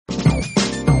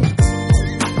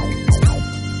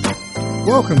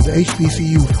Welcome to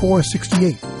HBCU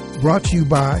 468, brought to you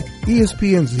by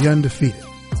ESPN's The Undefeated.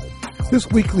 This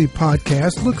weekly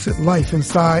podcast looks at life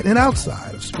inside and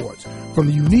outside of sports from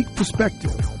the unique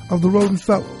perspective of the Rhoden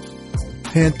Fellows,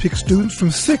 handpicked students from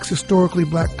 6 historically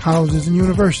black colleges and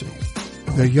universities.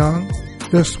 They're young,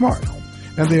 they're smart,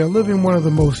 and they are living one of the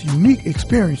most unique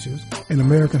experiences in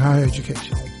American higher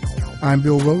education. I'm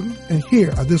Bill Rhoden, and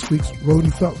here are this week's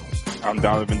Rhoden Fellows. I'm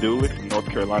Donovan Dooley from North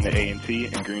Carolina A&T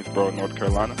in Greensboro, North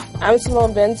Carolina. I'm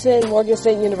Simone Benson, Morgan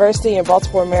State University in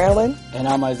Baltimore, Maryland. And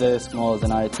I'm Isaiah Smalls,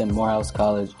 and I attend Morehouse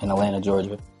College in Atlanta,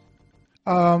 Georgia.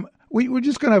 We're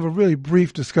just going to have a really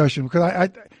brief discussion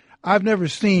because I've never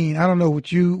seen, I don't know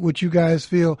what you guys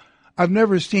feel, I've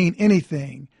never seen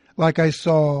anything like I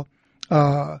saw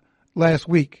last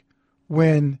week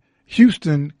when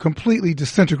Houston completely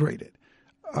disintegrated.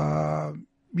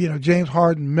 James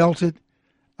Harden melted.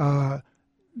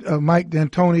 Mike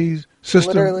D'Antoni's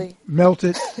system literally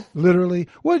melted, literally.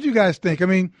 What did you guys think? I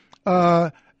mean,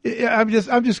 I'm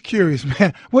just curious,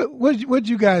 man. What did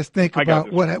you guys think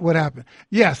about what happened?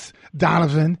 Yes,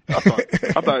 Donovan. I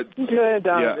thought good,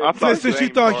 Donovan. Yeah, I thought since you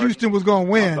thought Houston was going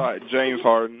to win. I thought James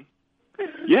Harden.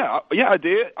 Yeah, I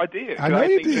did. I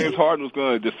think James Harden was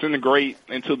going to disintegrate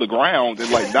into the ground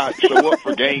and not show up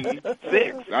for Game 6. I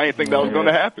didn't think that was going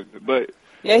to happen, but.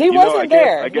 Yeah, he wasn't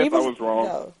there. I guess I was wrong.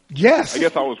 No. Yes. I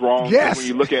guess I was wrong. Yes. When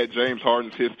you look at James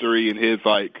Harden's history and his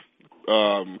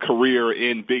career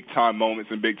in big time moments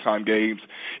and big time games,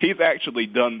 he's actually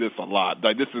done this a lot.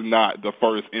 This is not the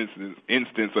first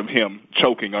instance of him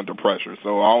choking under pressure.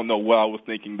 So I don't know what I was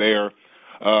thinking there.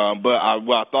 But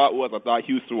what I thought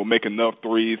Houston would make enough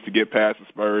threes to get past the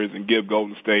Spurs and give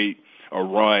Golden State a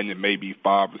run in maybe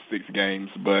 5 or 6 games.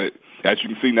 But as you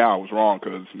can see now, I was wrong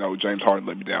because, James Harden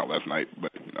let me down last night.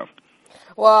 But,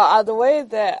 Well, the way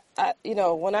that,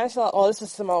 when I saw, this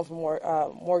is Simone from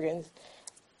Morgan.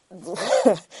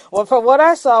 Well, from what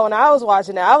I saw when I was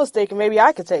watching it, I was thinking maybe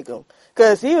I could take him.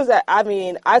 Because he was,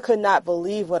 I could not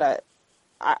believe what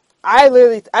I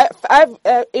literally,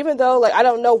 even though, I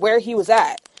don't know where he was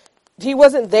at, he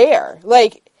wasn't there.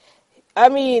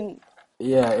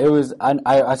 Yeah, it was.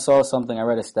 I saw something. I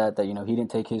read a stat that he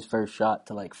didn't take his first shot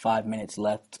to 5 minutes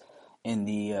left in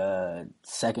the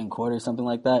second quarter, something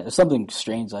like that. It's something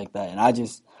strange like that. And I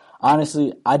just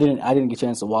honestly, I didn't get a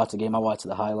chance to watch the game. I watched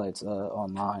the highlights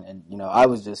online, and I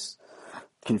was just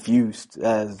confused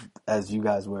as you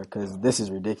guys were because this is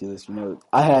ridiculous.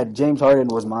 I had James Harden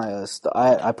was my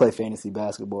I play fantasy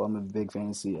basketball. I'm a big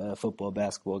fantasy football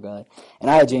basketball guy,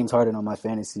 and I had James Harden on my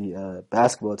fantasy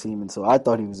basketball team, and so I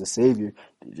thought he was a savior.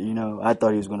 I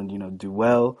thought he was going to do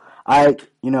well. I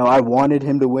wanted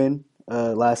him to win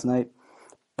last night,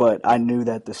 but I knew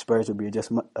that the Spurs would be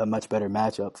just a much better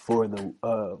matchup for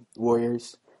the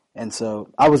Warriors. And so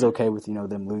I was okay with,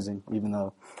 them losing, even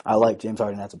though I like James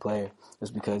Harden as a player,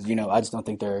 just because, I just don't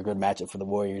think they're a good matchup for the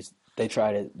Warriors. They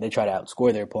try to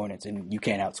outscore their opponents, and you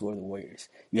can't outscore the Warriors.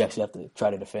 You actually have to try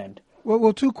to defend.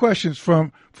 Well, 2 questions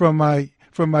from my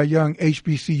young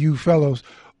HBCU fellows.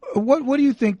 What do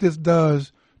you think this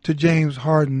does to James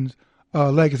Harden's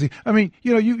legacy? I mean,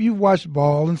 you watch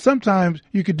ball, and sometimes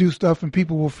you could do stuff and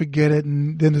people will forget it,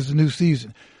 and then there's a new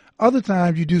season. Other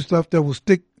times you do stuff that will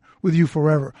stick with you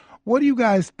forever. What do you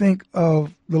guys think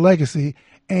of the legacy?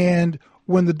 And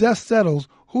when the dust settles,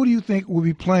 who do you think will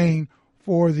be playing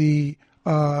for the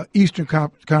Eastern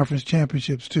Conference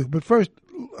Championships too? But first,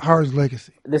 Harden's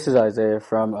legacy. This is Isaiah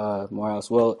from Morehouse.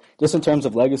 Well, just in terms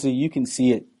of legacy, you can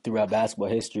see it throughout basketball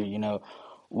history.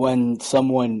 When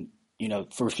someone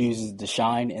refuses to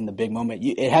shine in the big moment,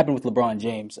 it happened with LeBron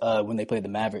James when they played the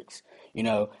Mavericks.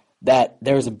 That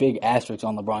there was a big asterisk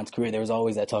on LeBron's career. There was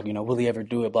always that talk, will he ever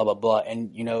do it, blah, blah, blah.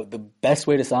 And, the best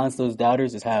way to silence those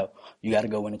doubters is how? You got to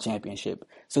go win a championship.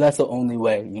 So that's the only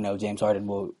way, James Harden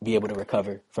will be able to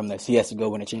recover from this. He has to go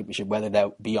win a championship, whether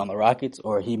that be on the Rockets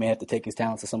or he may have to take his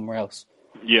talents to somewhere else.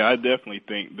 Yeah, I definitely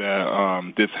think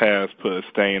that this has put a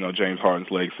stain on James Harden's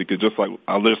legacy because just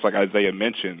like Isaiah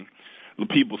mentioned,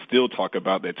 people still talk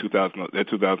about that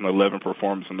 2011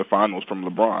 performance in the finals from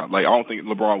LeBron. I don't think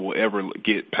LeBron will ever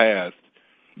get past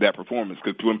that performance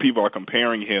because when people are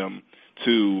comparing him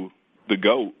to the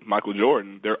GOAT, Michael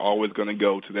Jordan, they're always going to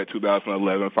go to that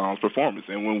 2011 finals performance.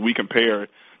 And when we compare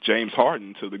James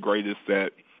Harden to the greatest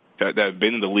that have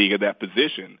been in the league at that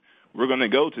position, we're going to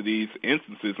go to these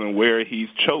instances in where he's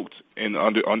choked and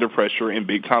under pressure in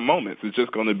big-time moments. It's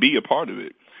just going to be a part of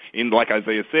it. And like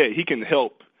Isaiah said, he can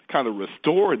help kind of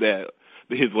restore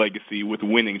his legacy with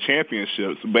winning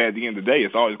championships, but at the end of the day,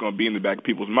 it's always going to be in the back of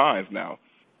people's minds now.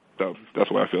 So that's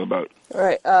what I feel about it. All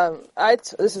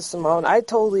right. This is Simone. I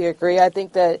totally agree. I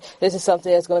think that this is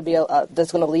something that's going to be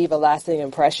that's going to leave a lasting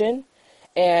impression.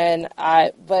 But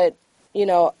I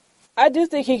do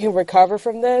think he can recover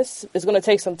from this. It's going to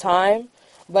take some time,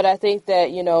 but I think that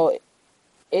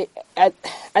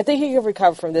I think he can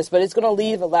recover from this. But it's going to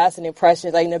leave a lasting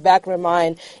impression. Like in the back of my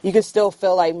mind, you can still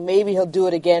feel like maybe he'll do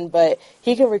it again, but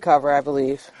he can recover, I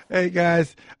believe. Hey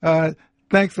guys,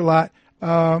 thanks a lot.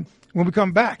 When we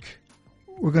come back,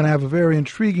 we're going to have a very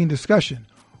intriguing discussion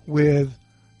with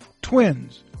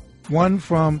twins, one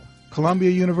from Columbia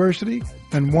University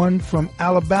and one from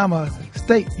Alabama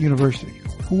State University.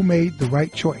 Who made the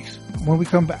right choice? When we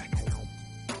come back.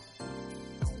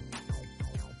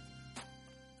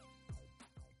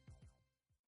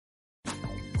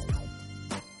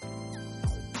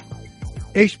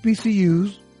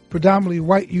 HBCUs, predominantly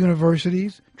white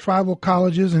universities, tribal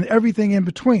colleges, and everything in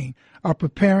between are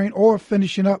preparing or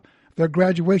finishing up their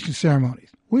graduation ceremonies.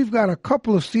 We've got a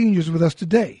couple of seniors with us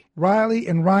today, Riley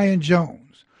and Ryan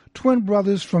Jones, twin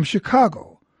brothers from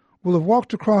Chicago, will have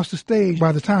walked across the stage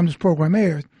by the time this program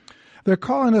airs. They're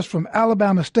calling us from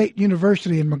Alabama State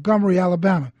University in Montgomery,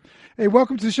 Alabama. Hey,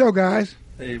 welcome to the show, guys.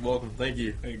 Hey, welcome. Thank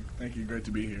you. Hey, thank you. Great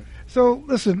to be here. So,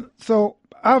 listen,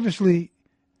 obviously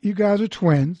you guys are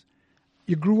twins.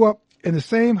 You grew up in the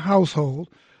same household,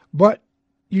 but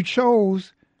you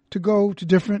chose to go to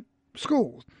different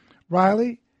schools.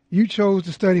 Riley, you chose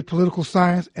to study political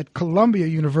science at Columbia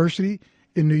University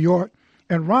in New York.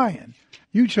 And Ryan,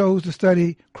 you chose to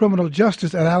study criminal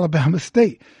justice at Alabama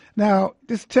State. Now,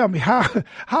 just tell me,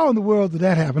 how in the world did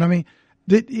that happen? I mean,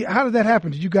 how did that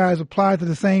happen? Did you guys apply to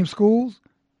the same schools?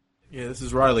 Yeah, this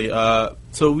is Riley.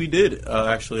 So we did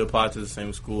actually apply to the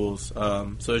same schools.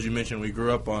 So as you mentioned, we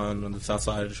grew up on the south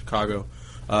side of Chicago.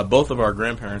 Both of our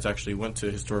grandparents actually went to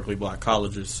historically black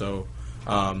colleges. So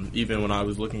even when I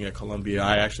was looking at Columbia,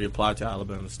 I actually applied to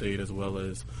Alabama State as well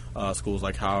as schools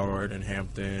like Howard and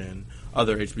Hampton,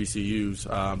 other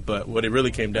HBCUs. But what it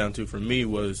really came down to for me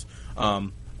was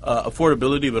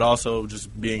affordability, but also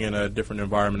just being in a different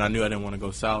environment. I knew I didn't want to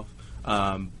go south.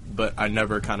 But I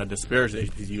never kind of disparaged the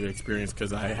HBCU experience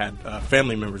because I had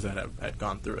family members that had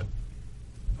gone through it.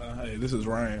 Hey, this is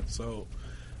Ryan. So,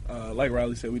 like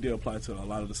Riley said, we did apply to a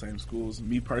lot of the same schools.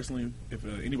 Me personally, if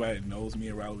anybody knows me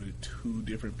and Riley were two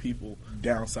different people,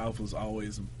 down south was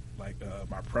always like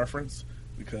my preference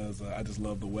because I just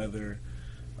love the weather.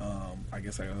 I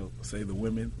guess I'll say the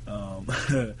women,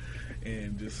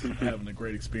 and just having a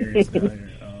great experience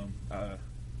down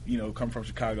here. Come from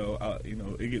Chicago,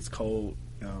 it gets cold,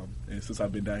 and since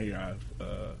I've been down here,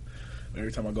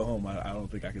 every time I go home, I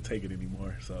don't think I can take it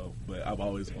anymore. So, but I've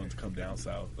always wanted to come down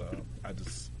south. I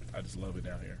just love it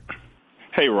down here.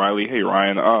 Hey, Riley. Hey,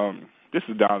 Ryan. This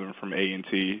is Donovan from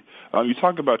A&T. You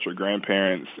talk about your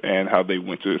grandparents and how they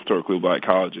went to historically black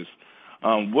colleges.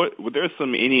 Were there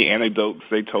any anecdotes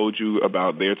they told you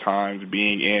about their times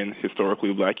being in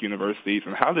historically black universities,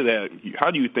 and how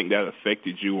do you think that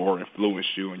affected you or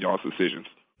influenced you in y'all's decisions?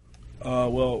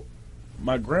 Well,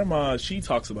 my grandma, she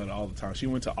talks about it all the time. She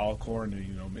went to Alcorn,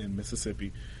 in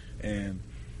Mississippi, and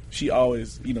she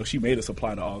always, she made us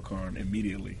apply to Alcorn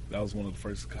immediately. That was one of the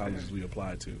first colleges we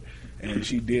applied to, and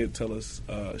she did tell us.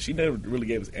 She never really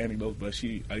gave us anecdotes, but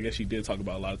I guess she did talk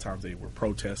about a lot of times they were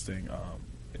protesting.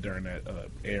 During that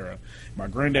era. My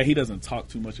granddad, he doesn't talk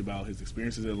too much about his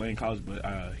experiences at Lane College,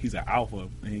 but he's at Alpha,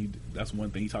 and that's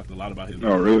one thing he talked a lot about his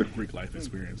Greek life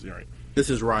experience. Right. This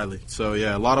is Riley. So,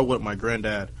 yeah, a lot of what my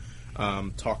granddad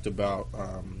talked about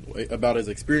his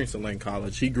experience at Lane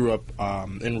College. He grew up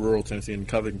in rural Tennessee in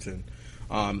Covington,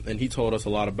 and he told us a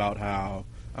lot about how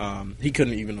he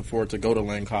couldn't even afford to go to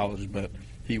Lane College, but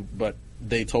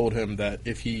they told him that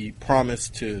if he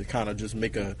promised to kind of just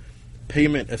make a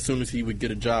payment as soon as he would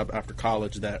get a job after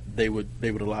college, that they would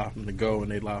allow him to go and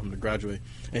they'd allow him to graduate,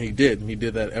 and he did. And he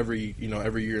did that every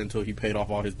year until he paid off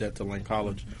all his debt to Lane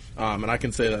College. And I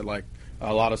can say that like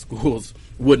a lot of schools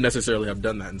wouldn't necessarily have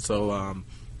done that. And so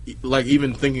like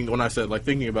even thinking about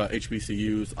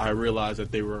HBCUs, I realized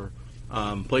that they were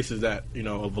places that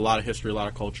of a lot of history, a lot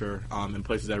of culture, and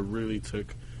places that really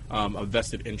took a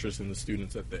vested interest in the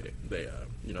students that they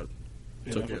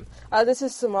took in. This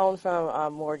is Simone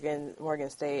from Morgan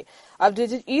State.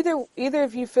 Did either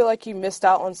of you feel like you missed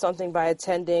out on something by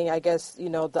attending, I guess,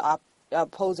 the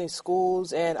opposing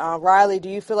schools? And Riley, do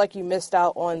you feel like you missed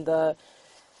out on the,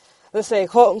 let's say,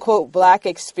 quote unquote, black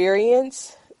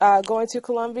experience going to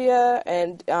Columbia?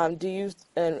 And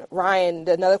and Ryan,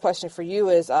 another question for you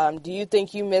is, do you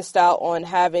think you missed out on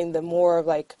having the more of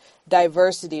like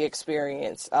diverse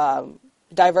experience going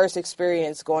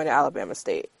to Alabama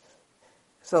State?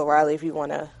 So, Riley, if you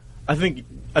want to I think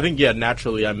yeah,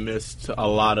 naturally I missed a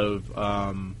lot of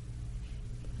I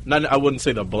wouldn't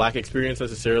say the black experience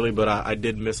necessarily, but I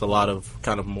did miss a lot of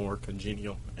kind of more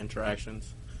congenial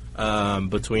interactions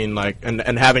between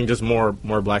and having just more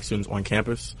black students on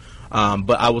campus.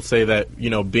 But I would say that,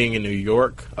 being in New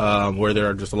York, where there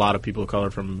are just a lot of people of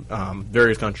color from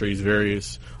various countries,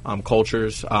 various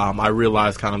cultures, I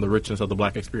realized kind of the richness of the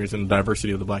black experience and the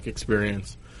diversity of the black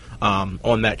experience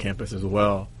on that campus as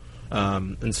well.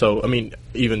 And so,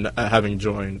 even having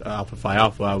joined Alpha Phi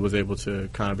Alpha, I was able to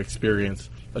kind of experience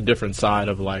a different side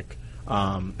of and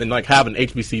have an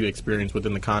HBCU experience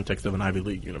within the context of an Ivy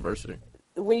League university.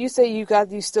 When you say you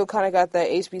still kind of got that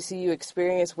HBCU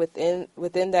experience within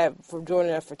that from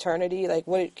joining a fraternity,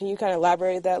 can you kind of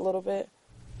elaborate that a little bit?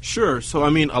 Sure. So,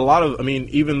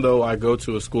 even though I go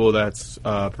to a school that's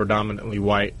predominantly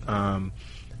white,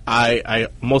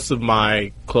 most of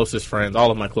my closest friends,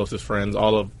 all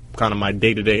of kind of my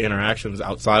day-to-day interactions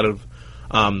outside of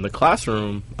the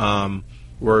classroom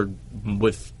were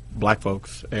with black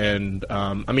folks. And,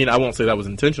 I won't say that was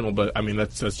intentional, but,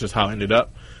 that's just how it ended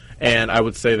up. And I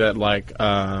would say that,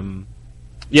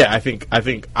 I think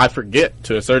I forget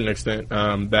to a certain extent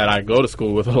that I go to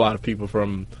school with a lot of people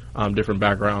from different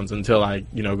backgrounds until I,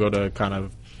 go to kind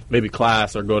of maybe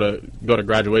class or go to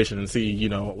graduation and see,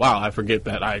 wow, I forget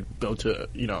that I go to,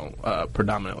 a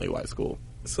predominantly white school.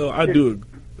 So I do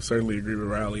certainly agree with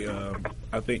Riley.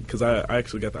 I think because I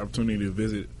actually got the opportunity to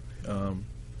visit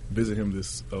him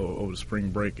this over the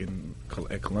spring break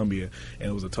at Columbia, and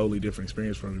it was a totally different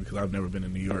experience for me because I've never been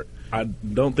in New York. I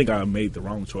don't think I made the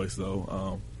wrong choice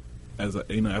though.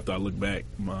 After I look back,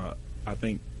 I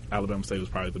think Alabama State was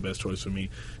probably the best choice for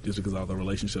me just because of all the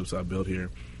relationships I built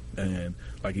here, and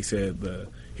like he said,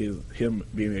 him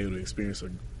being able to experience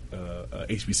a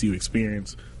HBCU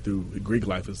experience through Greek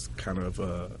life is kind of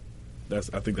I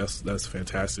think that's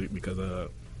fantastic because a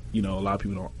lot of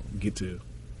people don't get to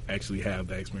actually have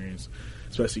that experience,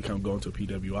 especially kind of going to a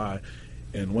PWI.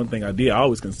 And one thing I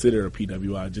always consider a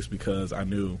PWI just because I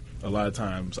knew a lot of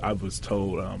times I was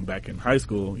told back in high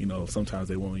school, sometimes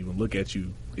they won't even look at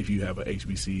you if you have an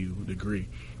HBCU degree,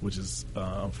 which is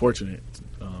unfortunate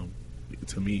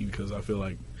to me because I feel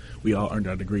like we all earned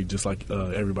our degree just like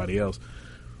everybody else.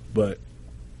 But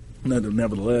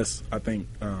nevertheless, I think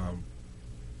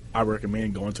I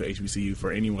recommend going to HBCU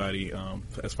for anybody.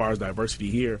 As far as diversity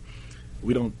here,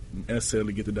 we don't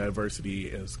necessarily get the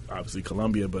diversity as obviously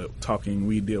Columbia, but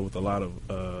we deal with a lot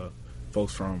of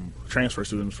folks from transfer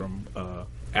students from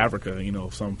Africa,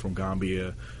 some from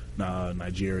Gambia,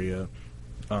 Nigeria.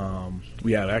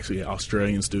 We have actually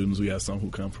Australian students. We have some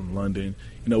who come from London.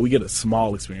 We get a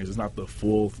small experience. It's not the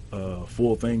full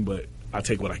thing, but I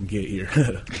take what I can get here.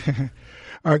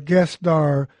 Our guests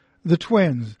are the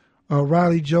twins,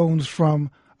 Riley Jones from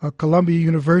Columbia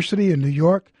University in New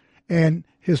York, and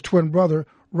his twin brother,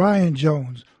 Ryan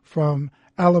Jones, from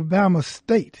Alabama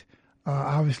State,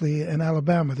 obviously in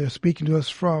Alabama. They're speaking to us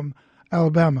from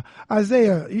Alabama.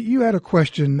 Isaiah, you had a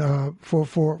question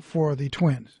for the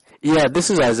twins. Yeah, this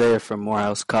is Isaiah from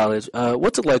Morehouse College.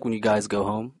 What's it like when you guys go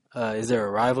home? Is there a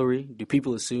rivalry? Do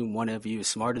people assume one of you is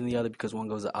smarter than the other because one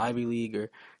goes to Ivy League? Or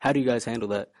how do you guys handle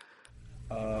that?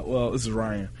 Well, this is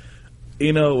Ryan.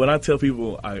 When I tell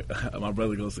people my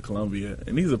brother goes to Columbia,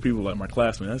 and these are people like my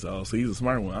classmates, so he's a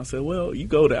smart one. I said, well, you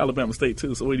go to Alabama State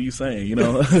too, so what are you saying,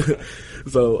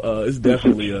 So it's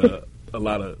definitely a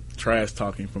lot of trash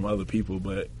talking from other people,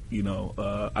 but,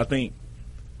 I think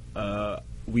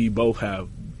we both have,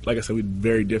 like I said, we have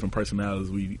very different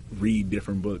personalities. We read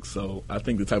different books, so I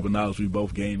think the type of knowledge we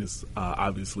both gain is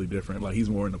obviously different. Like, he's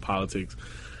more into politics.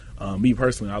 Me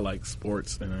personally, I like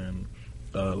sports and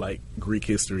like Greek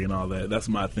history and all that. That's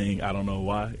my thing. I don't know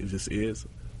why. It just is.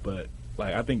 But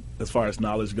I think as far as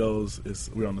knowledge goes,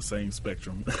 we're on the same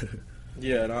spectrum.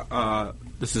 Yeah.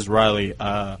 This is Riley.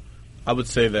 I would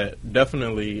say that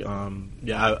definitely.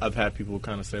 I've had people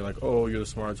kind of say "Oh, you're the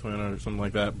smart twin" or something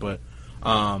like that. But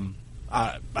I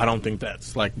don't think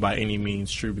that's by any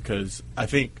means true because I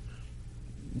think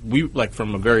we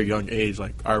from a very young age,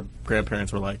 our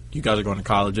grandparents were you guys are going to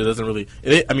college. It doesn't really,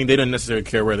 they didn't necessarily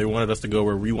care where they wanted us to go,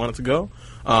 where we wanted to go.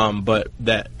 But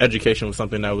that education was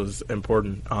something that was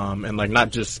important. And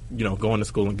not just, going to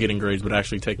school and getting grades, but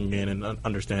actually taking in and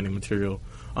understanding material,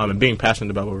 and being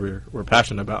passionate about what we're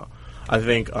passionate about. I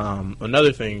think,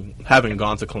 another thing, having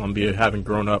gone to Columbia, having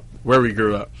grown up where we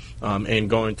grew up, and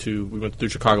we went through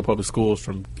Chicago public schools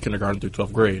from kindergarten through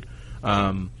 12th grade.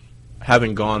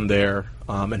 Having gone there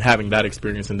and having that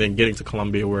experience and then getting to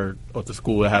Columbia where at the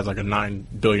school that has a $9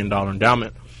 billion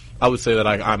endowment, I would say that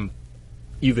I'm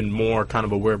even more kind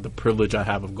of aware of the privilege I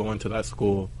have of going to that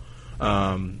school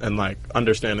and like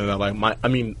understanding that like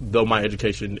though my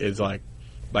education is like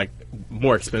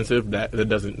more expensive, that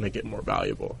doesn't make it more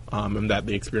valuable, and that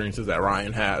the experiences that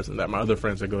Ryan has and that my other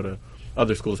friends that go to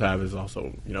other schools have is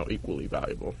also, you know, equally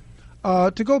valuable.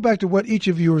 To go back to what each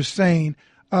of you were saying,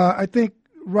 I think,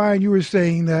 Ryan, you were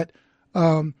saying that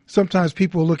sometimes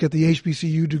people look at the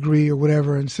HBCU degree or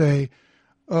whatever and say,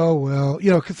 oh, well,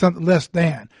 you know, something less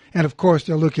than. And, of course,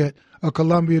 they'll look at a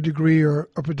Columbia degree or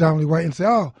a predominantly white and say,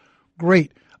 oh,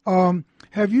 great.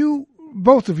 Have you,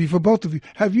 both of you,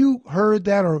 have you heard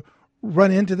that or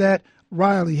run into that?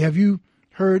 Riley, have you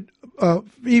heard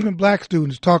even black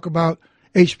students talk about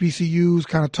HBCUs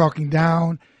kind of talking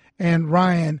down? And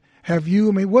Ryan, have you,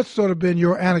 I mean, what's sort of been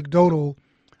your anecdotal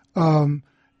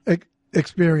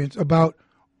experience about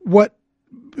what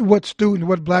black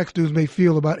students may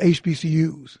feel about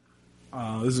HBCUs?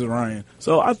 This is Ryan.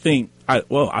 So I think,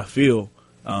 I feel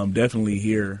definitely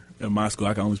here in my school,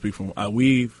 I can only speak from,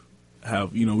 we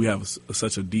have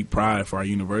such a deep pride for our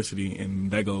university, and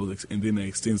that goes, and then it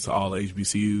extends to all the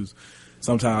HBCUs.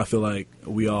 Sometimes I feel like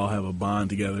we all have a bond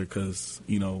together because,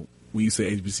 you know, when you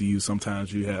say HBCU,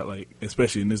 sometimes you have, like,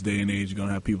 especially in this day and age, you're going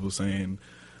to have people saying,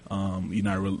 you're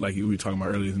not really, like we were talking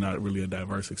about earlier, it's not really a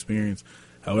diverse experience.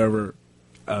 However,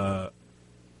 I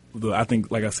think,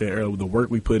 like I said earlier, the work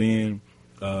we put in,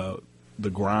 the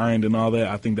grind and all that,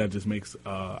 I think that just makes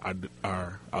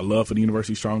our love for the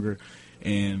university stronger,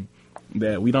 and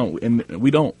that we don't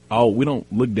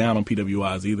look down on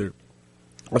PWIs either.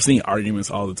 I've seen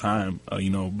arguments all the time,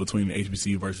 between the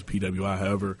HBCU versus PWI.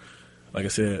 However, like I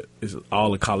said, it's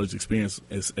all a college experience.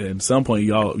 At some point,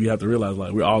 you have to realize,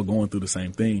 like, we're all going through the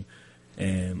same thing,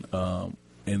 and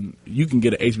you can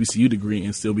get an HBCU degree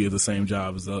and still be at the same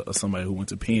job as somebody who went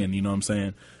to Penn. You know what I'm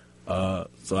saying?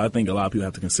 So I think a lot of people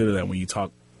have to consider that when you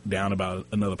talk down about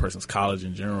another person's college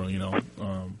in general. You know,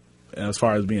 and as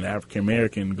far as being African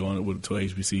American going to a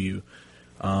HBCU,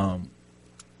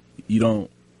 you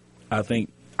don't. I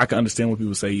think I can understand when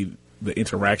people say the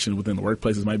interaction within the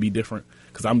workplaces might be different,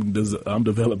 because I'm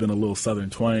developing a little Southern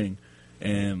twang,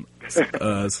 and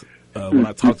when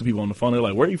I talk to people on the phone, they're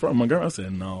like, "Where are you from, Montgomery?" I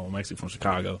said, "No, I'm actually from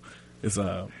Chicago." It's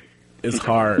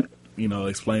hard,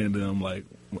 explaining to them like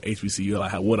HBCU,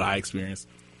 like what I experienced,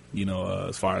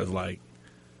 as far as like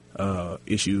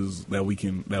issues that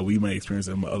we may experience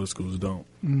that other schools don't.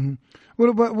 Mm-hmm.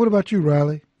 What about you,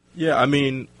 Riley? Yeah, I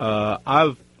mean,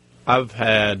 I've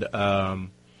had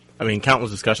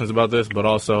countless discussions about this, but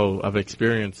also I've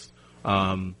experienced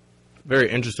very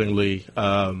interestingly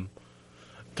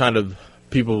kind of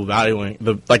people valuing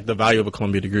the value of a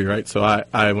Columbia degree, right? So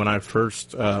I when I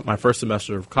first my first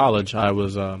semester of college, I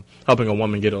was helping a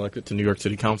woman get elected to New York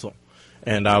City Council,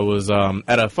 and I was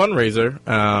at a fundraiser,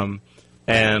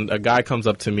 and a guy comes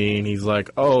up to me and he's like,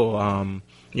 "Oh,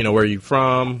 where are you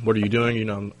from? What are you doing?"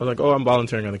 I was like, "Oh, I'm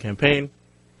volunteering on the campaign."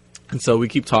 And so we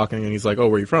keep talking, and he's like, "Oh,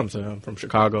 where are you from?" I said, "I'm from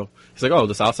Chicago." He's like, "Oh,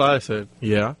 the South Side?" I said,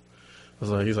 "Yeah." He's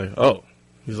like, "Oh."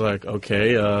 He's like,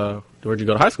 "Okay, where'd you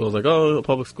go to high school?" I was like, "Oh,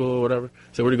 public school or whatever."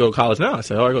 He said, "Where do you go to college now?" I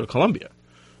said, "Oh, I go to Columbia."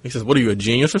 He says, "What are you, a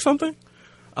genius or something?"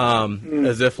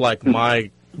 As if like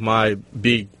my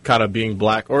being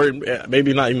black, or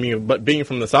maybe not even, but being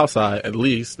from the South Side at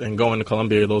least, and going to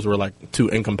Columbia, those were like two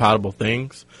incompatible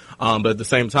things. But at the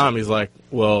same time, he's like,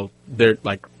 well, they're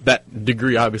like, that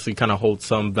degree obviously kind of holds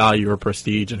some value or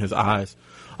prestige in his eyes.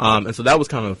 And so that was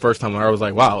kind of the first time where I was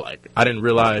like, wow, like I didn't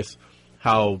realize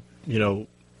how,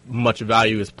 much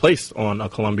value is placed on a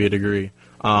Columbia degree,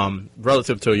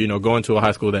 relative to, going to a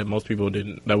high school that most people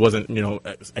didn't, that wasn't,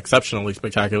 exceptionally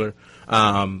spectacular.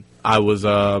 I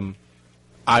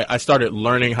started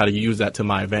learning how to use that to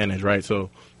my advantage, right? So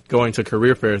going to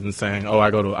career fairs and saying, "Oh,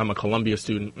 I'm a Columbia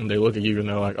student," and they look at you and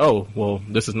they're like, "Oh, well,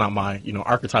 this is not my,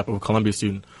 archetype of a Columbia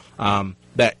student."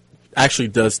 That actually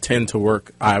does tend to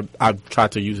work. I've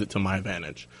tried to use it to my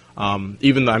advantage,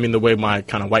 even though, the way my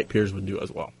kind of white peers would do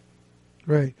as well.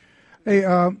 Great. Hey,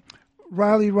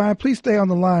 Ryan, please stay on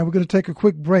the line. We're going to take a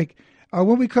quick break.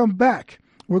 When we come back,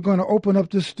 we're going to open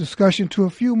up this discussion to a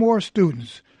few more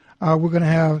students. We're going to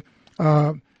have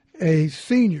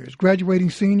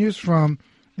graduating seniors from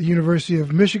the University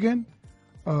of Michigan,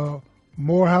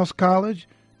 Morehouse College,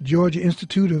 Georgia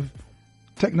Institute of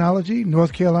Technology,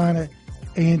 North Carolina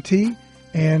A&T,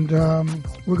 and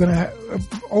we're going to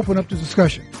open up the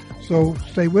discussion. So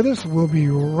stay with us. We'll be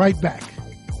right back.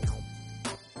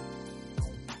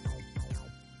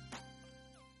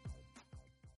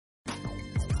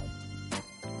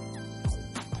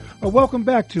 Welcome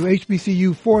back to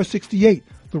HBCU 468,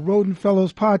 the Roden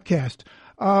Fellows podcast.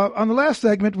 On the last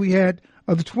segment, we had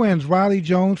the twins, Riley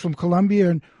Jones from Columbia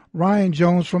and Ryan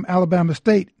Jones from Alabama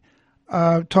State.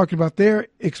 talking about their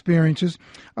experiences.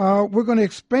 We're going to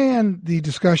expand the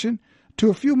discussion to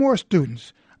a few more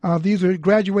students. These are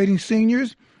graduating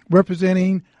seniors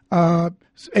representing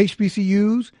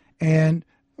HBCUs and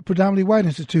predominantly white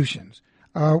institutions.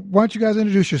 Why don't you guys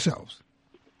introduce yourselves?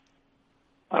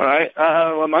 All right.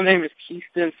 Well, my name is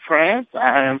Keiston France.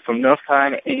 I am from North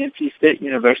Carolina A&T State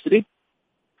University.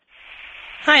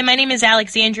 Hi, my name is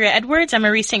Alexandria Edwards. I'm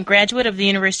a recent graduate of the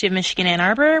University of Michigan Ann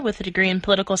Arbor with a degree in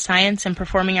political science and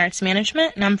performing arts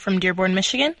management, and I'm from Dearborn,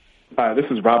 Michigan. Hi, this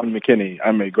is Robin McKinney.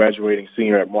 I'm a graduating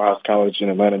senior at Morehouse College in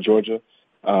Atlanta, Georgia,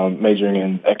 majoring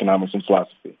in economics and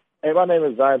philosophy. Hey, my name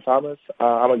is Zion Thomas.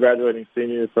 I'm a graduating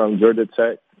senior from Georgia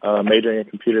Tech, majoring in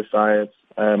computer science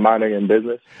and minoring in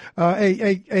business.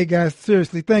 Hey, guys,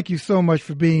 seriously, thank you so much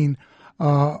for being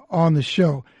on the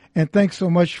show. And thanks so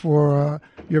much for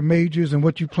your majors and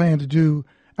what you plan to do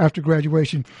after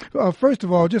graduation. First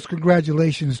of all, just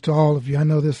congratulations to all of you. I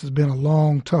know this has been a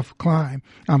long, tough climb,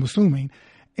 I'm assuming.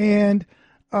 And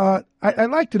I'd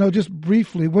like to know just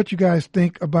briefly what you guys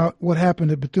think about what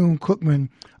happened at Bethune-Cookman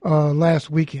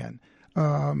last week. We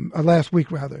don't have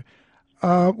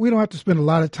to spend a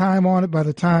lot of time on it. By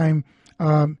the time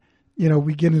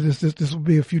we get into this will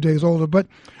be a few days older. But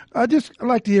I'd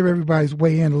like to hear everybody's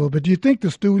weigh in a little bit. Do you think the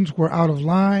students were out of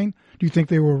line? Do you think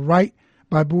they were right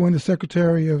by booing the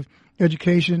Secretary of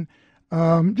Education?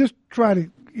 Just try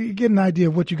to get an idea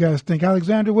of what you guys think.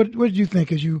 Alexandra, what did you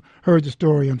think as you heard the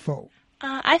story unfold?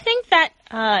 I think that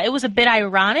it was a bit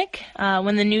ironic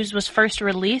when the news was first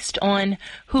released on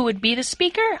who would be the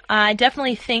speaker. I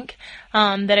definitely think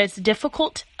that it's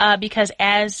difficult because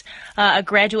as a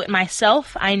graduate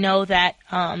myself, I know that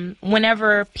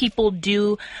whenever people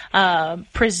do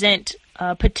present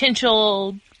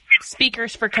potential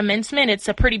speakers for commencement, it's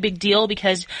a pretty big deal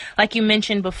because, like you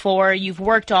mentioned before, you've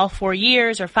worked all 4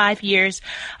 years or 5 years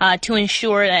to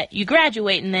ensure that you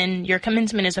graduate, and then your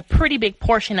commencement is a pretty big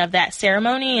portion of that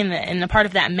ceremony and the part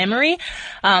of that memory.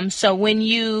 So when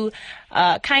you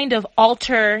kind of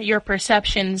alter your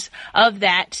perceptions of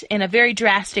that in a very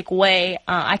drastic way,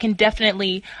 I can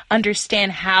definitely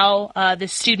understand how the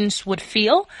students would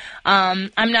feel.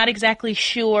 I'm not exactly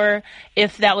sure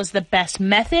if that was the best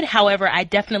method. However, I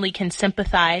definitely can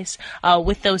sympathize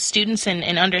with those students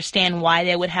and understand why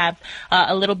they would have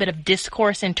a little bit of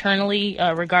discourse internally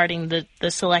regarding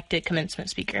the selected commencement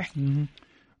speaker. Mm-hmm.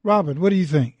 Robin, what do you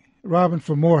think? Robin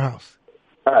from Morehouse.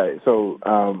 All right, so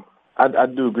I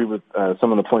do agree with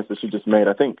some of the points that she just made.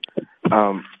 I think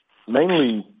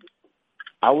mainly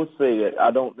I would say that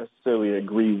I don't necessarily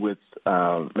agree with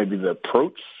maybe the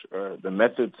approach or the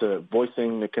method to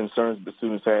voicing the concerns the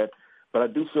students had, but I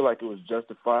do feel like it was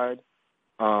justified,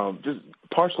 just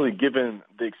partially given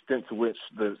the extent to which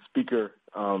the speaker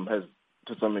has,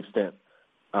 to some extent,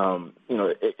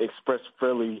 expressed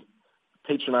fairly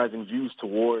patronizing views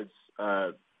towards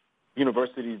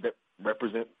universities that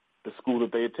represent the school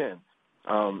that they attend.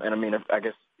 And I mean, I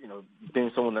guess,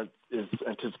 being someone that is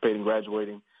anticipating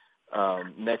graduating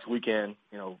next weekend,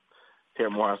 here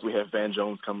at Morehouse, we have Van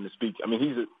Jones coming to speak. I mean,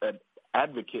 he's an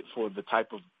advocate for the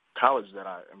type of college that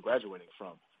I am graduating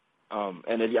from.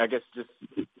 And I guess just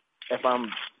if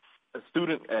I'm a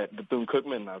student at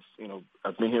Bethune-Cookman,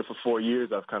 I've been here for 4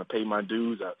 years. I've kind of paid my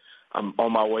dues. I'm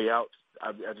on my way out.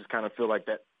 I just kind of feel like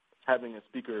that having a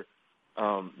speaker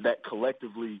that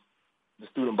collectively the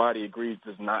student body agrees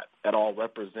does not at all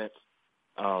represent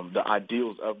the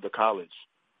ideals of the college,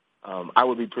 I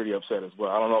would be pretty upset as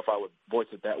well. I don't know if I would voice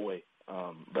it that way,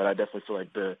 but I definitely feel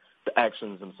like the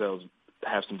actions themselves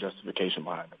have some justification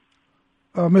behind them.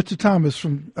 Mr. Thomas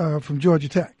from Georgia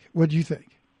Tech, what do you think?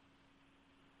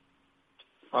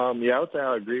 I would say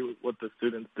I agree with what the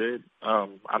students did. I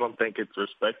don't think it's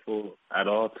respectful at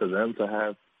all to them to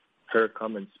have her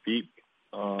come and speak,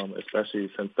 especially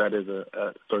since that is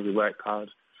a historically black college,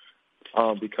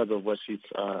 because of what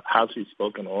how she's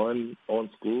spoken on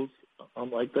schools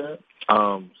like that.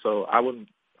 So I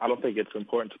don't think it's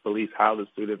important to police how the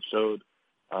students showed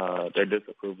their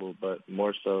disapproval, but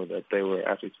more so that they were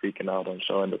actually speaking out and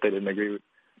showing that they didn't agree with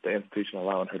the institution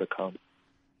allowing her to come.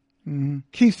 Mm-hmm.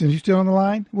 Keiston, you still on the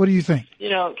line? What do you think?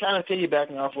 Kind of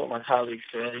piggybacking off what my colleague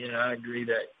said, I agree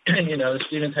that, the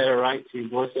students had a right to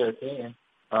voice their opinion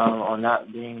on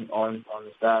not being on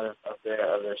the side of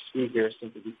their speaker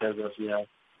simply because of,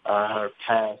 her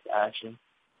past action.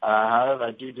 However,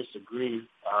 I do disagree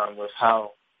with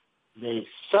how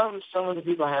some of the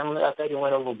people handled it. I think it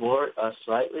went overboard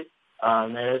slightly.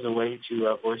 There is a way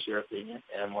to voice your opinion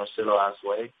in a more civilized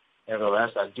way.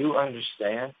 Nevertheless, I do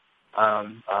understand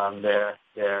their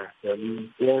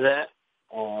reason for that.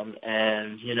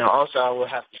 And, also I will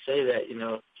have to say that,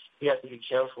 we have to be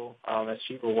careful as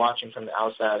people watching from the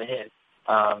outside in,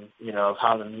 of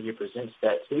how the media presents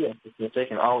that to them, because they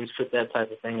can always put that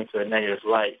type of thing into a negative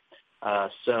light.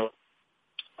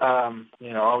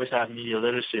 Always have media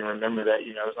literacy and remember that,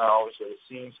 it's not always what it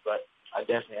seems, but I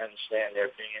definitely understand their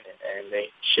opinion, and they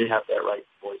should have that right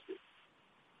to voice it.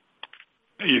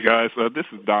 Hey, you guys. This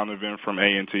is Donovan from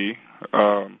A&T.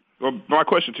 My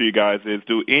question to you guys is,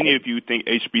 do any of you think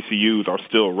HBCUs are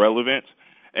still relevant?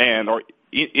 And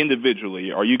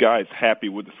individually, are you guys happy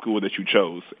with the school that you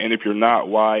chose? And if you're not,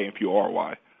 why? And if you are,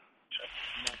 why?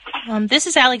 This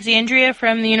is Alexandria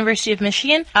from the University of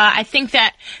Michigan. I think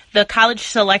that the college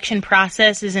selection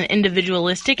process is an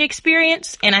individualistic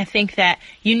experience, and I think that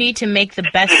you need to make the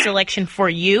best selection for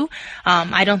you.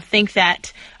 I don't think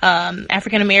that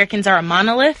African Americans are a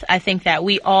monolith. I think that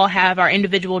we all have our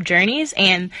individual journeys,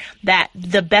 and that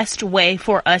the best way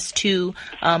for us to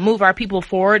move our people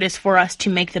forward is for us to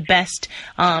make the best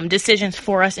decisions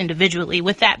for us individually.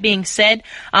 With that being said,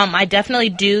 I definitely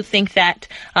do think that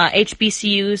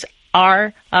HBCUs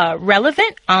are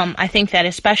relevant. I think that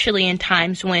especially in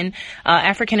times when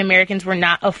African Americans were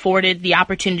not afforded the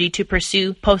opportunity to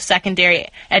pursue post-secondary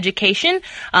education,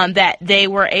 that they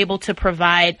were able to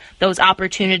provide those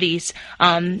opportunities.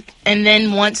 And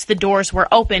then once the doors were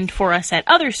opened for us at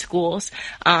other schools,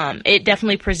 it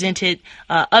definitely presented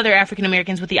other African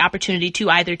Americans with the opportunity to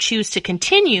either choose to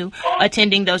continue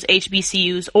attending those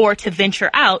HBCUs or to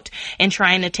venture out and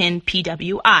try and attend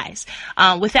PWIs.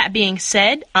 With that being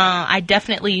said, I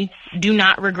definitely do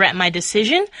not regret my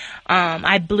decision.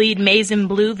 I bleed maize and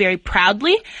blue very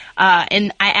proudly.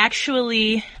 And I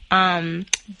actually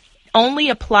only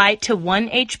applied to one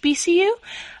HBCU.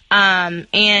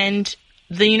 And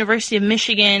the University of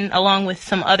Michigan, along with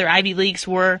some other Ivy Leagues,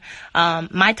 were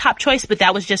my top choice, but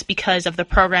that was just because of the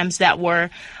programs that were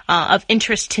of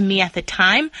interest to me at the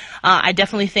time. I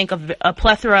definitely think a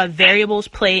plethora of variables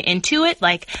play into it,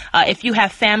 like if you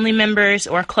have family members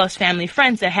or close family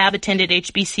friends that have attended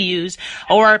HBCUs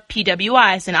or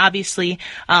PWIs, then obviously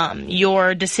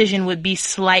your decision would be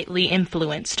slightly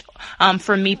influenced.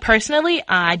 For me personally,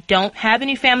 I don't have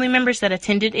any family members that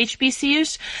attended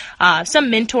HBCUs. Some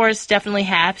mentors definitely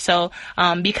have. So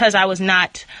because I was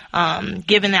not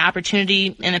given the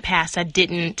opportunity in the past, I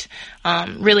didn't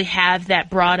really have that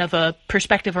broad of a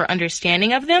perspective or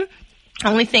understanding of them. The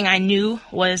only thing I knew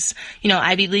was,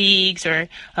 Ivy Leagues or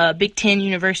Big Ten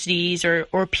universities or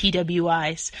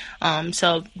PWIs.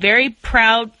 So very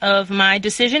proud of my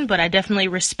decision, but I definitely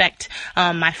respect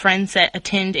my friends that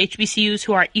attend HBCUs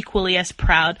who are equally as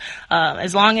proud.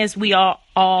 As long as we are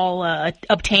all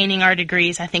obtaining our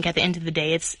degrees, I think at the end of the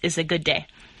day, it's a good day.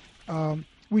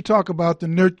 We talk about the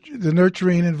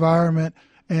nurturing environment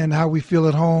and how we feel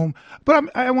at home. But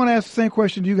I want to ask the same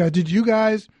question to you guys. Did you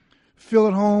guys feel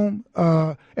at home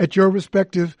at your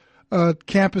respective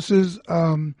campuses?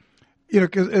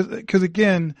 Because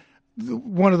again,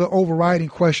 one of the overriding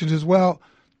questions is, well,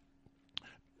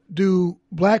 do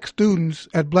black students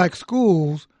at black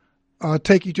schools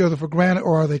take each other for granted,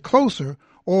 or are they closer?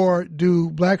 Or do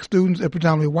black students at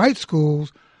predominantly white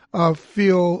schools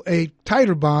feel a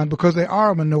tighter bond because they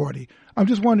are a minority? I'm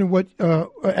just wondering what,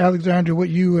 Alexandria, what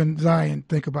you and Zion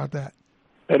think about that.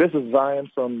 Hey, this is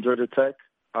Zion from Georgia Tech.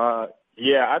 I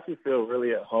actually feel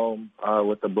really at home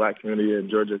with the black community at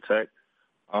Georgia Tech.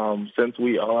 Since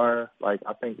we are, I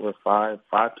think we're 5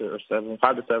 to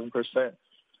 7%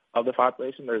 of the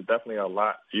population, there's definitely a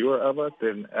lot fewer of us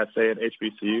than, say, an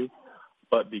HBCU.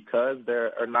 But because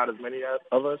there are not as many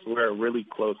of us, we're really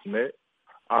close-knit.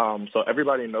 So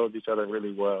everybody knows each other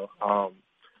really well.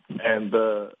 And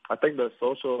I think the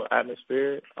social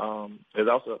atmosphere is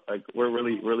also, we're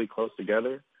really, really close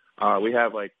together. We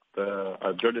have,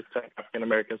 the Georgia Tech African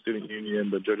American Student Union,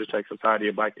 the Georgia Tech Society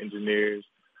of Black Engineers,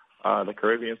 the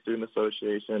Caribbean Student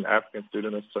Association, African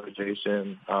Student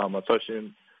Association,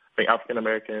 African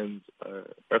Americans,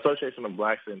 Association of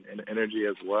Blacks in Energy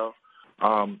as well,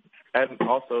 and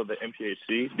also the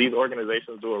MPHC. These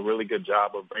organizations do a really good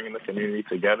job of bringing the community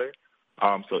together.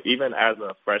 So even as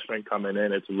a freshman coming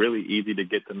in, it's really easy to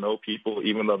get to know people,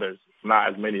 even though there's not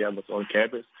as many of us on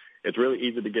campus. It's really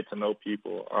easy to get to know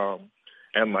people.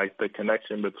 And the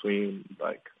connection between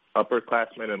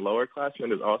upperclassmen and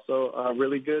lowerclassmen is also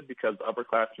really good, because the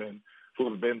upperclassmen who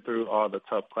have been through all the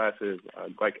tough classes,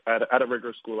 at a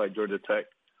rigorous school like Georgia Tech,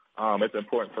 it's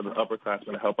important for the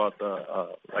upperclassmen to help out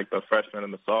the freshmen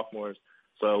and the sophomores.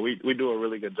 So we do a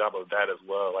really good job of that as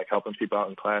well, helping people out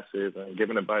in classes and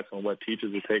giving advice on what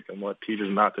teachers to take and what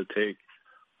teachers not to take,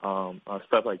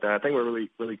 stuff like that. I think we're really,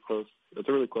 really close. It's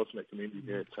a really close-knit community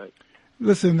here at Tech.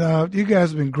 Listen, you guys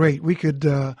have been great. We could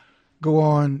go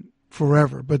on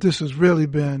forever. But this has really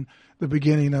been the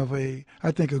beginning of I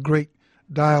think, a great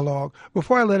dialogue.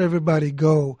 Before I let everybody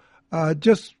go, I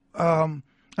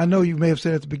know you may have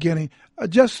said at the beginning,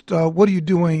 what are you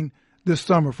doing this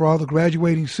summer for all the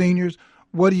graduating seniors?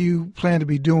 What do you plan to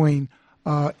be doing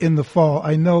in the fall?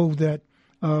 I know that,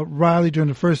 Riley, during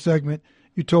the first segment,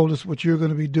 you told us what you're going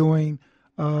to be doing.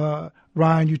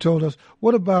 Ryan, you told us.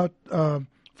 What about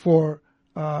for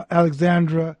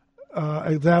Alexandria,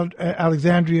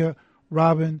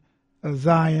 Robin,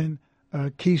 Zion,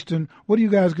 Keyston? What are you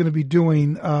guys going to be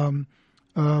doing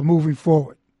moving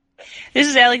forward? This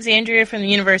is Alexandria from the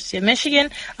University of Michigan.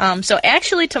 So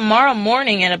actually tomorrow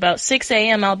morning at about 6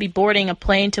 a.m. I'll be boarding a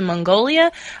plane to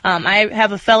Mongolia. I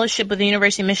have a fellowship with the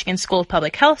University of Michigan School of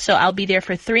Public Health, so I'll be there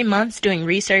for 3 months doing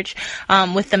research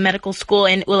with the medical school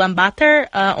in Ulaanbaatar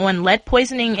on lead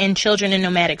poisoning in children in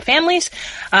nomadic families.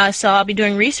 So I'll be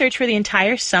doing research for the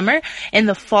entire summer. In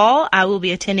the fall, I will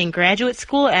be attending graduate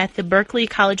school at the Berklee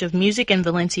College of Music in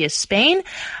Valencia, Spain.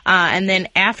 And then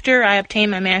after I obtain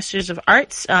my Master's of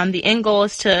Arts, the end goal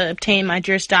is to obtain my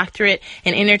Juris Doctorate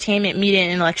in Entertainment, Media,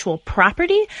 and Intellectual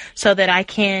Property so that I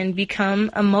can become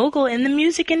a mogul in the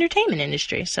music entertainment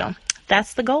industry. So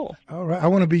that's the goal. All right. I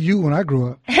want to be you when I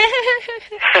grow up.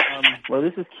 Well,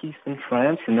 this is Keyston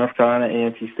France from North Carolina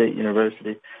A&T State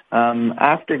University.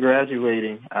 After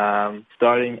graduating,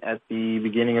 starting at the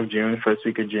beginning of June, first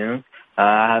week of June,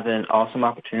 I have an awesome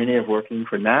opportunity of working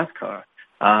for NASCAR.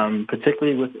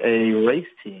 Particularly with a race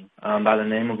team by the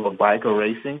name of Labico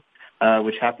Racing,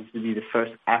 which happens to be the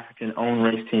first African-owned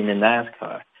race team in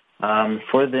NASCAR.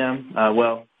 With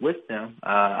them,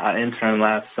 I interned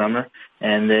last summer,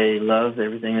 and they loved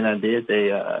everything that I did. They,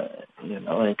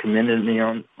 and commended me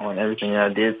on everything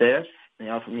that I did there. They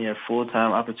offered me a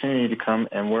full-time opportunity to come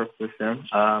and work with them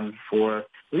for at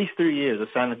least 3 years.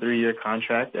 I signed a 3-year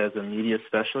contract as a media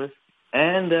specialist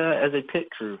and as a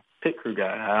pit crew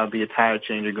guy. I'll be a tire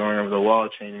changer going over the wall,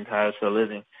 changing tires for a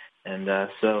living. And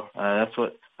so that's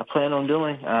what I plan on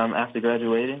doing after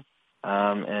graduating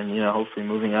and, hopefully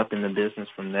moving up in the business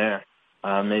from there.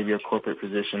 Maybe a corporate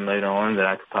position later on that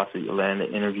I could possibly land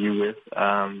an interview with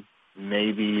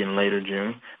maybe in later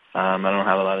June. I don't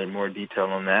have a lot of more detail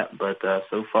on that, but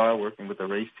so far working with a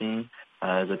race team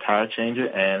as a tire changer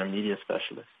and a media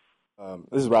specialist.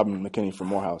 This is Robin McKinney from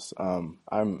Morehouse.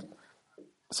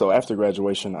 So after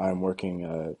graduation, I'm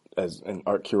working as an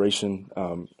art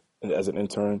curation as an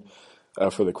intern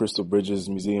for the Crystal Bridges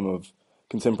Museum of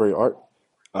Contemporary Art.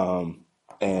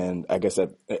 And I guess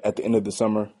at the end of the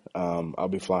summer, I'll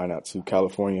be flying out to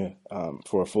California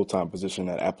for a full-time position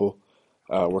at Apple,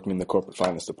 working in the corporate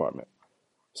finance department.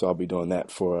 So I'll be doing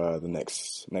that for the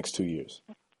next 2 years.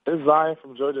 This is Zion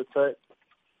from Georgia Tech.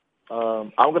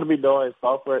 I'm going to be doing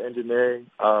software engineering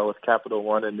with Capital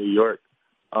One in New York.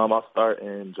 I'll start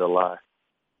in July.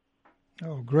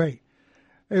 Oh, great.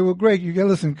 Hey, well, great. You guys,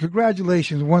 listen,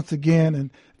 congratulations once again,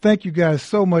 and thank you guys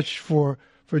so much for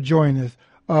joining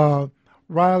us.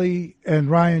 Riley and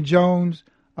Ryan Jones,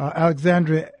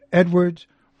 Alexandria Edwards,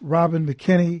 Robin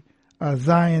McKinney,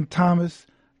 Zion Thomas,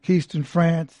 Keyston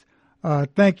France.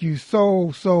 Thank you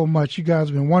so much. You guys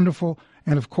have been wonderful.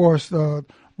 And, of course,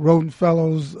 Rodent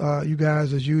Fellows, you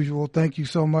guys, as usual, thank you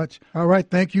so much. All right,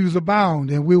 thank yous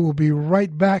abound, and we will be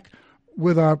right back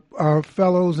with our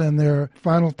fellows and their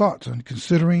final thoughts on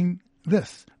considering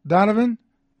this. Donovan,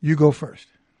 you go first.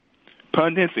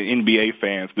 Pundits and NBA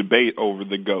fans debate over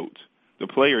the GOAT, the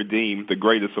player deemed the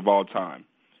greatest of all time.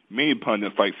 Many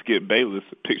pundits like Skip Bayless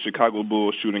pick Chicago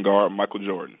Bulls shooting guard Michael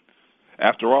Jordan.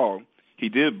 After all, he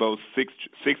did boast six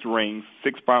rings,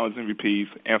 6 Finals MVPs,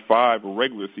 and 5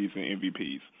 regular season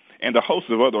MVPs, and a host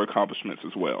of other accomplishments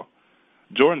as well.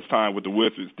 Jordan's time with the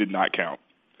Wizards did not count.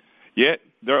 Yet,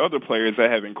 there are other players that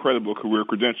have incredible career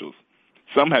credentials.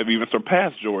 Some have even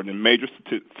surpassed Jordan in major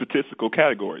statistical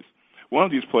categories. One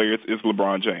of these players is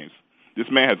LeBron James. This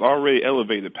man has already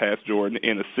elevated past Jordan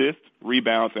in assists,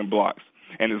 rebounds, and blocks,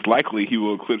 and it's likely he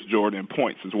will eclipse Jordan in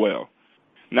points as well.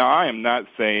 Now, I am not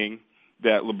saying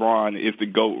that LeBron is the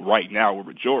GOAT right now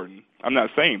over Jordan. I'm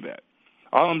not saying that.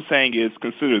 All I'm saying is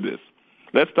consider this.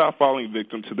 Let's stop falling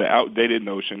victim to the outdated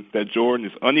notion that Jordan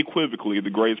is unequivocally the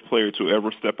greatest player to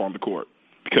ever step on the court,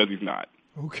 because he's not.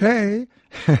 Okay.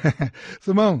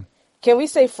 Simone. Can we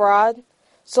say fraud?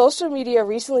 Social media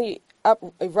recently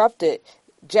erupted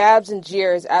jabs and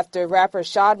jeers after rapper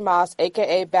Sean Moss,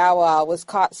 a.k.a. Bow Wow, was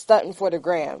caught stunting for the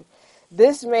gram.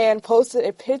 This man posted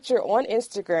a picture on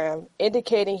Instagram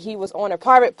indicating he was on a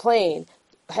private plane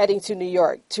heading to New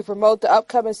York to promote the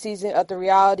upcoming season of the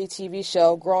reality TV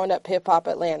show Growing Up Hip Hop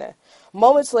Atlanta.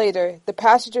 Moments later, the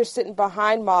passenger sitting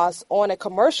behind Moss on a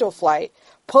commercial flight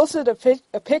posted a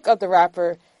pic of the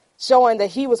rapper showing that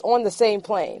he was on the same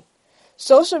plane.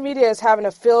 Social media is having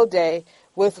a field day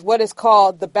with what is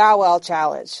called the Bow Wow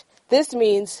Challenge. This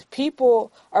means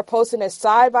people are posting a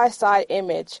side-by-side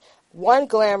image, one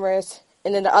glamorous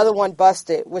and then the other one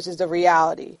busted, which is the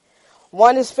reality.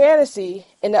 One is fantasy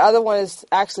and the other one is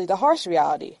actually the harsh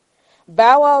reality.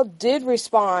 Bow Wow did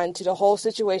respond to the whole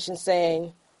situation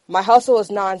saying, "My hustle is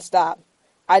nonstop.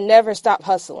 I never stop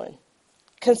hustling.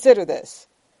 Consider this.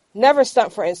 Never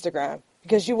stunt for Instagram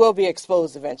because you will be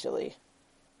exposed eventually."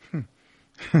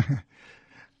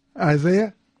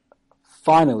 Isaiah?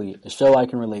 Finally, a show I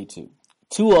can relate to.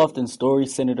 Too often,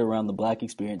 stories centered around the black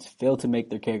experience fail to make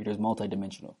their characters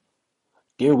multidimensional.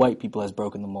 Dear White People has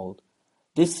broken the mold.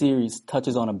 This series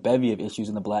touches on a bevy of issues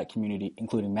in the black community,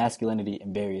 including masculinity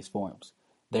in various forms.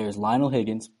 There is Lionel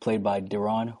Higgins, played by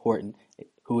Deron Horton,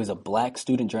 who is a black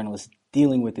student journalist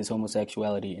dealing with his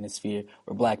homosexuality in a sphere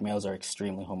where black males are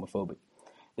extremely homophobic.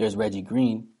 There's Reggie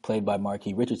Green, played by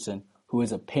Marquis Richardson, who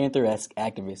is a Panther-esque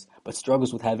activist but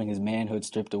struggles with having his manhood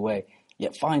stripped away,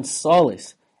 yet finds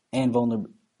solace and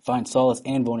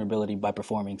vulnerability by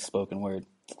performing spoken word.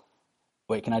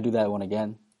 Wait, can I do that one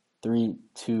again? 3,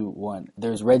 2, 1.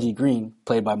 There's Reggie Green,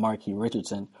 played by Marquis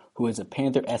Richardson, who is a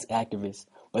Panther-esque activist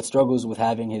but struggles with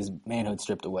having his manhood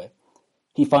stripped away.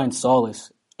 He finds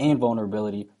solace and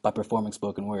vulnerability by performing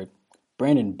spoken word.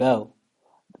 Brandon Bell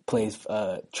plays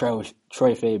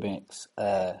Troy Fairbanks.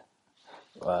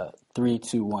 3,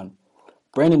 2, 1.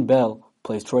 Brandon Bell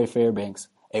plays Troy Fairbanks,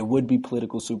 a would-be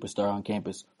political superstar on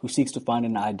campus who seeks to find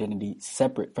an identity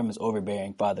separate from his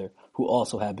overbearing father, who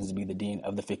also happens to be the dean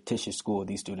of the fictitious school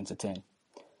these students attend.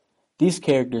 These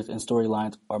characters and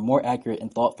storylines are more accurate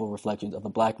and thoughtful reflections of the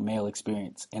black male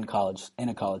experience in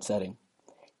a college setting.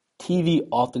 TV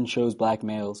often shows black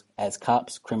males as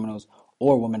cops, criminals,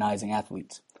 or womanizing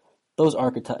athletes. Those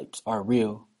archetypes are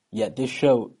real, yet this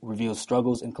show reveals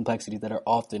struggles and complexities that are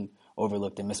often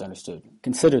overlooked and misunderstood.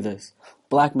 Consider this.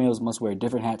 Black males must wear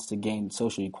different hats to gain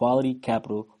social equality,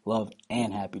 capital, love,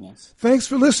 and happiness. Thanks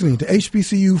for listening to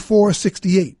HBCU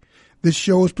 468. This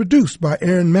show is produced by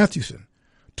Aaron Mathewson.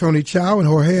 Tony Chow and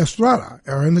Jorge Estrada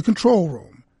are in the control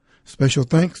room. Special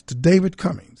thanks to David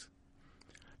Cummings.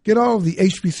 Get all of the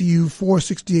HBCU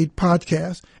 468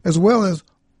 podcasts, as well as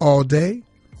All Day,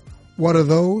 What Are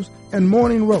Those, and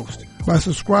Morning Roast by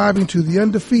subscribing to The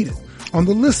Undefeated on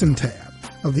the Listen tab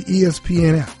of the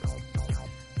ESPN app.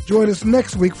 Join us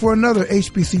next week for another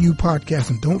HBCU podcast,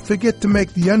 and don't forget to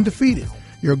make The Undefeated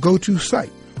your go-to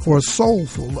site for a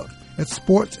soulful look at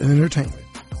sports and entertainment.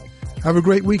 Have a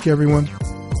great week, everyone.